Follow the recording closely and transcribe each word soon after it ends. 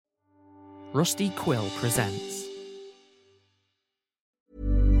Rusty Quill presents.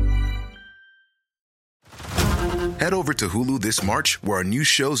 Head over to Hulu this March, where our new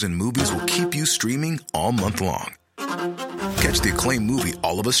shows and movies will keep you streaming all month long. Catch the acclaimed movie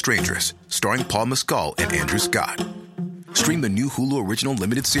All of Us Strangers, starring Paul Mescal and Andrew Scott. Stream the new Hulu original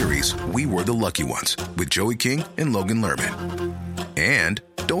limited series We Were the Lucky Ones with Joey King and Logan Lerman. And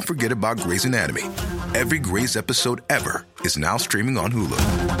don't forget about Grey's Anatomy. Every Grey's episode ever is now streaming on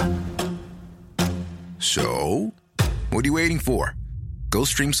Hulu. So, what are you waiting for? Go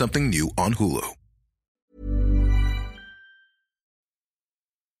stream something new on Hulu.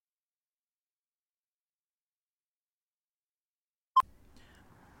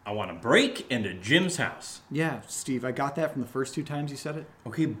 I want to break into Jim's house. Yeah, Steve, I got that from the first 2 times you said it.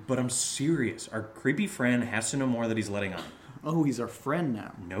 Okay, but I'm serious. Our creepy friend has to know more that he's letting on. Oh, he's our friend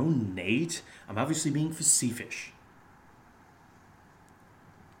now. No, Nate. I'm obviously being facetious.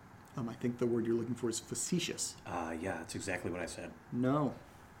 I think the word you're looking for is facetious. Yeah, that's exactly what I said. No.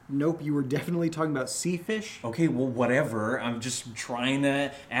 Nope, you were definitely talking about sea fish. Okay, well, whatever. I'm just trying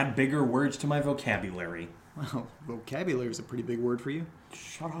to add bigger words to my vocabulary. Well, vocabulary is a pretty big word for you.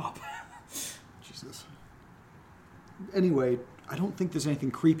 Shut up. Jesus. Anyway, I don't think there's anything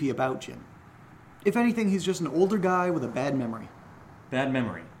creepy about Jim. If anything, he's just an older guy with a bad memory. Bad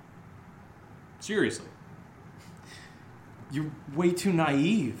memory. Seriously. You're way too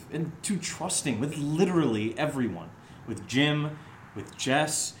naive and too trusting with literally everyone. With Jim, with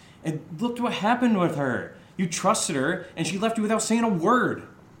Jess, and look what happened with her. You trusted her, and she left you without saying a word.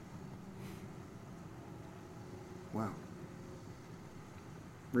 Wow.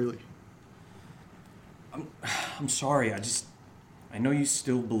 Really? I'm sorry, I know you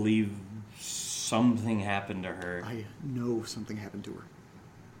still believe something happened to her. I know something happened to her.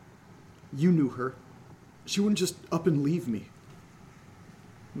 You knew her. She wouldn't just up and leave me.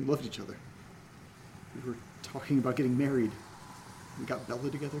 We loved each other. We were talking about getting married. We got Bella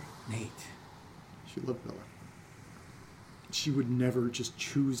together. Nate. She loved Bella. She would never just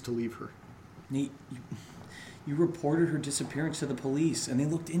choose to leave her. Nate, you reported her disappearance to the police, and they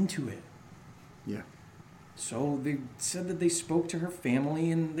looked into it. Yeah. So they said that they spoke to her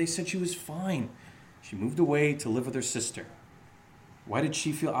family, and they said she was fine. She moved away to live with her sister. Why did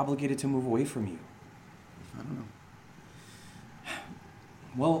she feel obligated to move away from you? I don't know.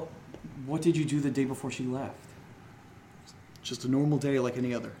 Well, what did you do the day before she left? Just a normal day like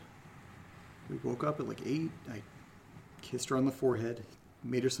any other. We woke up at like 8. I kissed her on the forehead,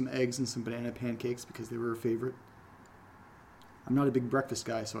 made her some eggs and some banana pancakes because they were her favorite. I'm not a big breakfast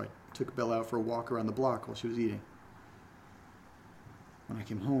guy, so I took Bella out for a walk around the block while she was eating. When I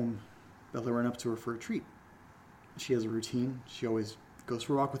came home, Bella ran up to her for a treat. She has a routine. She always goes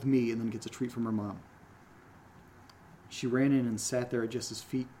for a walk with me and then gets a treat from her mom. She ran in and sat there at Jess's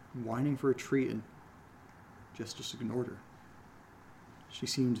feet, whining for a treat, and Jess just ignored her. She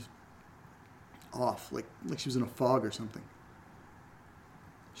seemed off, like she was in a fog or something.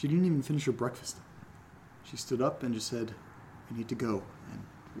 She didn't even finish her breakfast. She stood up and just said, "I need to go,"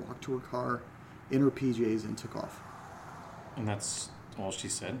 and walked to her car in her PJs and took off. And that's all she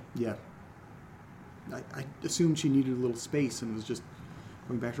said? Yeah. I assumed she needed a little space and was just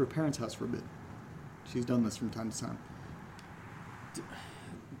going back to her parents' house for a bit. She's done this from time to time.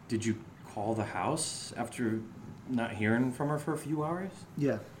 Did you call the house after not hearing from her for a few hours?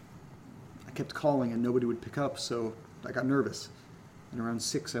 Yeah. I kept calling and nobody would pick up, so I got nervous. And around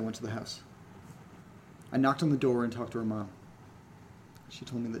 6, I went to the house. I knocked on the door and talked to her mom. She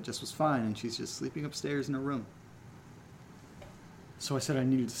told me that Jess was fine and she's just sleeping upstairs in her room. So I said I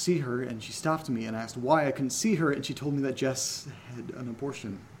needed to see her, and she stopped me and asked why I couldn't see her, and she told me that Jess had an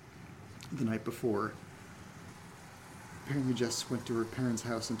abortion the night before. Apparently Jess went to her parents'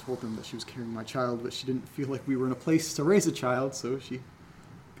 house and told them that she was carrying my child, but she didn't feel like we were in a place to raise a child, so she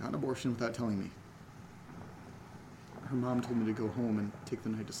got an abortion without telling me. Her mom told me to go home and take the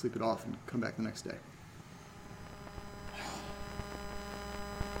night to sleep it off and come back the next day.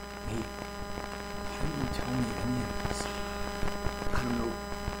 Nate, why didn't you tell me any of this? I don't know,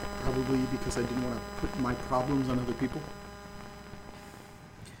 probably because I didn't want to put my problems on other people.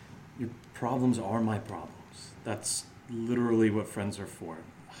 Your problems are my problems. That's literally what friends are for.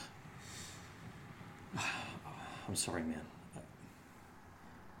 I'm sorry, man.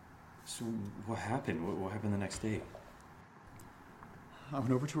 So what happened? What happened the next day? I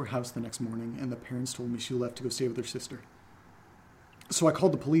went over to her house the next morning, and the parents told me she left to go stay with her sister. So I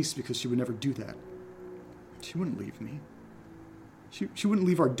called the police because she would never do that. She wouldn't leave me. She wouldn't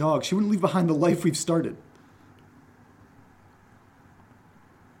leave our dog. She wouldn't leave behind the life we've started.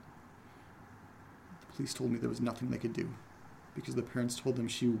 The police told me there was nothing they could do. because the parents told them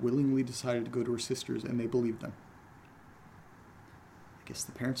she willingly decided to go to her sister's and they believed them. I guess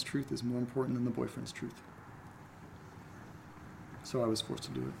the parents' truth is more important than the boyfriend's truth. So I was forced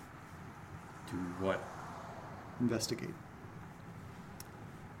to do it. Do what? Investigate.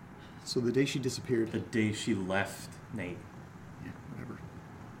 So the day she disappeared... The day she left, Nate. Yeah, whatever.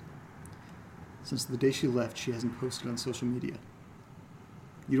 Since the day she left, she hasn't posted on social media.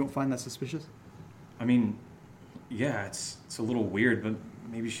 You don't find that suspicious? I mean, yeah, it's a little weird, but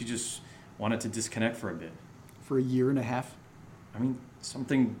maybe she just wanted to disconnect for a bit. For a year and a half? I mean,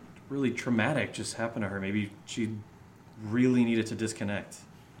 something really traumatic just happened to her. Maybe she really needed to disconnect.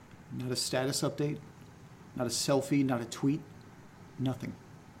 Not a status update? Not a selfie? Not a tweet? Nothing.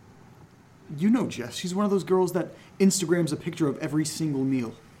 You know Jess. She's one of those girls that Instagrams a picture of every single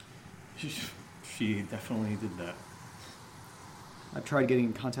meal. She definitely did that. I've tried getting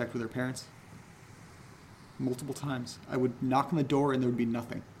in contact with her parents. Multiple times. I would knock on the door and there would be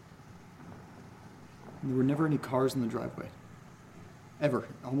nothing. And there were never any cars in the driveway. Ever.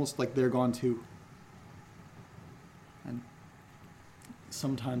 Almost like they're gone too. And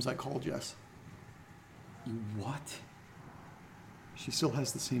sometimes I call Jess. You what? She still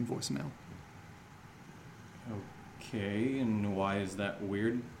has the same voicemail. Okay, and why is that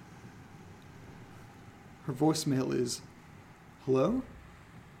weird? Her voicemail is, "Hello?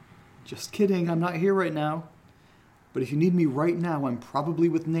 Just kidding, I'm not here right now. But if you need me right now, I'm probably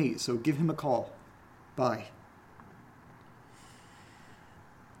with Nate, so give him a call. Bye."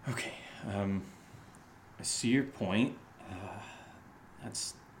 Okay, I see your point.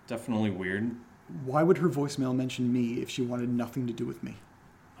 That's definitely weird. Why would her voicemail mention me if she wanted nothing to do with me?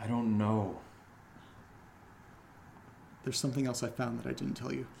 I don't know. There's something else I found that I didn't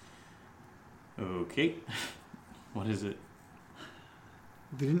tell you. Okay. What is it?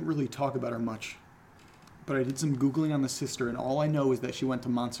 They didn't really talk about her much. But I did some Googling on the sister, and all I know is that she went to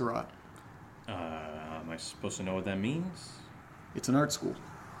Montserrat. Am I supposed to know what that means? It's an art school.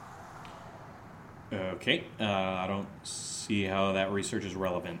 Okay, I don't see how that research is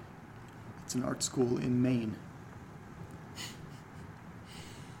relevant. It's an art school in Maine.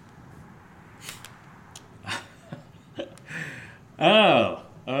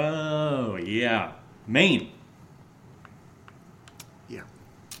 Oh, yeah. Maine. Yeah.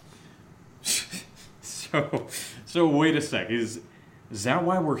 So wait a sec. Is that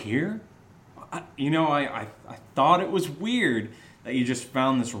why we're here? I thought it was weird that you just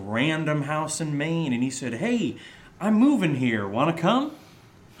found this random house in Maine and you said, "Hey, I'm moving here. Want to come?"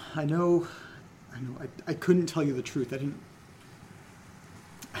 I know. I couldn't tell you the truth. I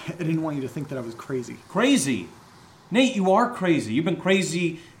didn't want you to think that I was crazy. Crazy? Nate, you are crazy. You've been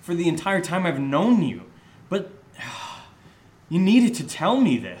crazy for the entire time I've known you. But you needed to tell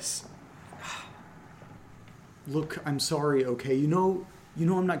me this. Look, I'm sorry, okay? You know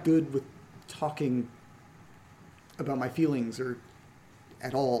I'm not good with talking about my feelings or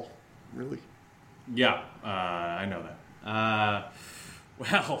at all, really. Yeah, I know that.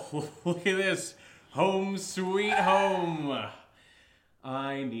 Well, look at this. Home sweet home.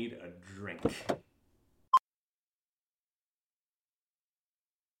 I need a drink.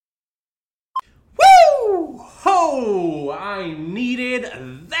 Woo! Ho! I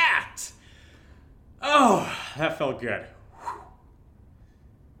needed that. Oh, that felt good.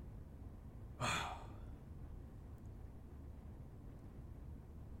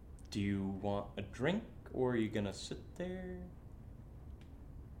 Do you want a drink, or are you gonna sit there?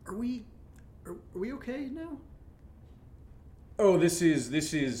 Are we okay now? Oh, this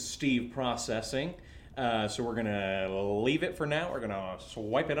is Steve processing. So we're gonna leave it for now. We're gonna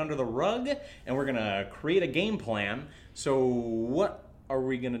swipe it under the rug, and we're gonna create a game plan. So what are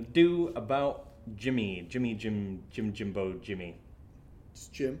we gonna do about Jimmy? Jimbo, Jimmy.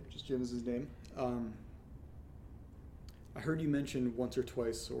 Just Jim. Just Jim is his name. I heard you mention once or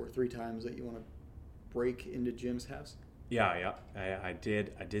twice or 3 times that you want to break into Jim's house. Yeah, I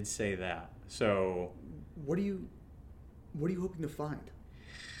did say that. So what are you hoping to find?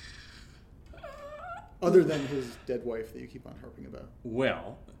 Other than his dead wife that you keep on harping about.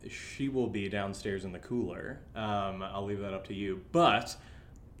 Well, she will be downstairs in the cooler. I'll leave that up to you. But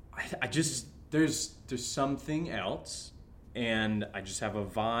I just there's something else, and I just have a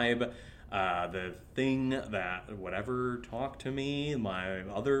vibe. The thing that whatever talked to me, my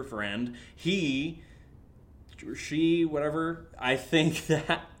other friend, she, whatever. I think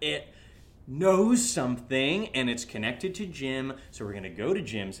that it knows something and it's connected to Jim. So we're gonna go to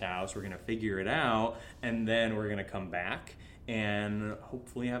Jim's house. We're gonna figure it out, and then we're gonna come back and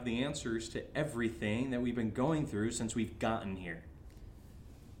hopefully have the answers to everything that we've been going through since we've gotten here.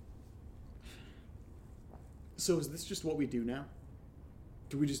 So is this just what we do now?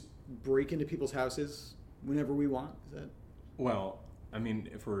 Do we just break into people's houses whenever we want? Is that... Well, I mean,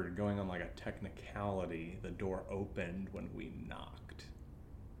 if we're going on like a technicality, the door opened when we knocked.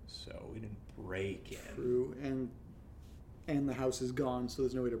 So we didn't break in. True, and the house is gone, so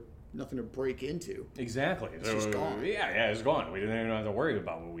there's nothing to break into. Exactly. It's just gone. Yeah, it's gone. We didn't even have to worry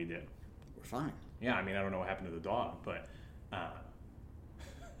about what we did. We're fine. Yeah, I mean, I don't know what happened to the dog, but...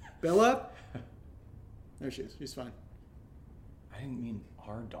 Bella? There she is. She's fine. I didn't mean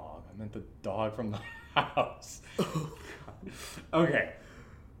our dog. I meant the dog from the house. Okay.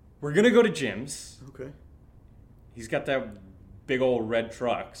 We're going to go to Jim's. Okay. He's got that big old red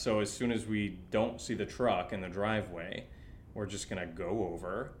truck, so as soon as we don't see the truck in the driveway, we're just going to go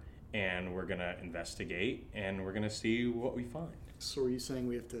over and we're going to investigate and we're going to see what we find. So are you saying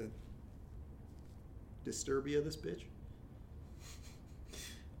we have to Disturbia this bitch?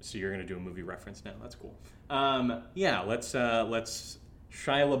 So you're going to do a movie reference now. That's cool. Yeah, let's Shia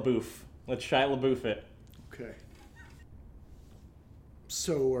LaBeouf. Let's Shia LaBeouf it. Okay.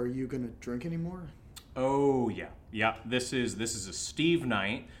 So are you going to drink anymore? Oh, yeah. Yeah, this is a Steve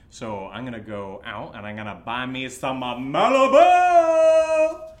night, so I'm going to go out and I'm going to buy me some Malibu!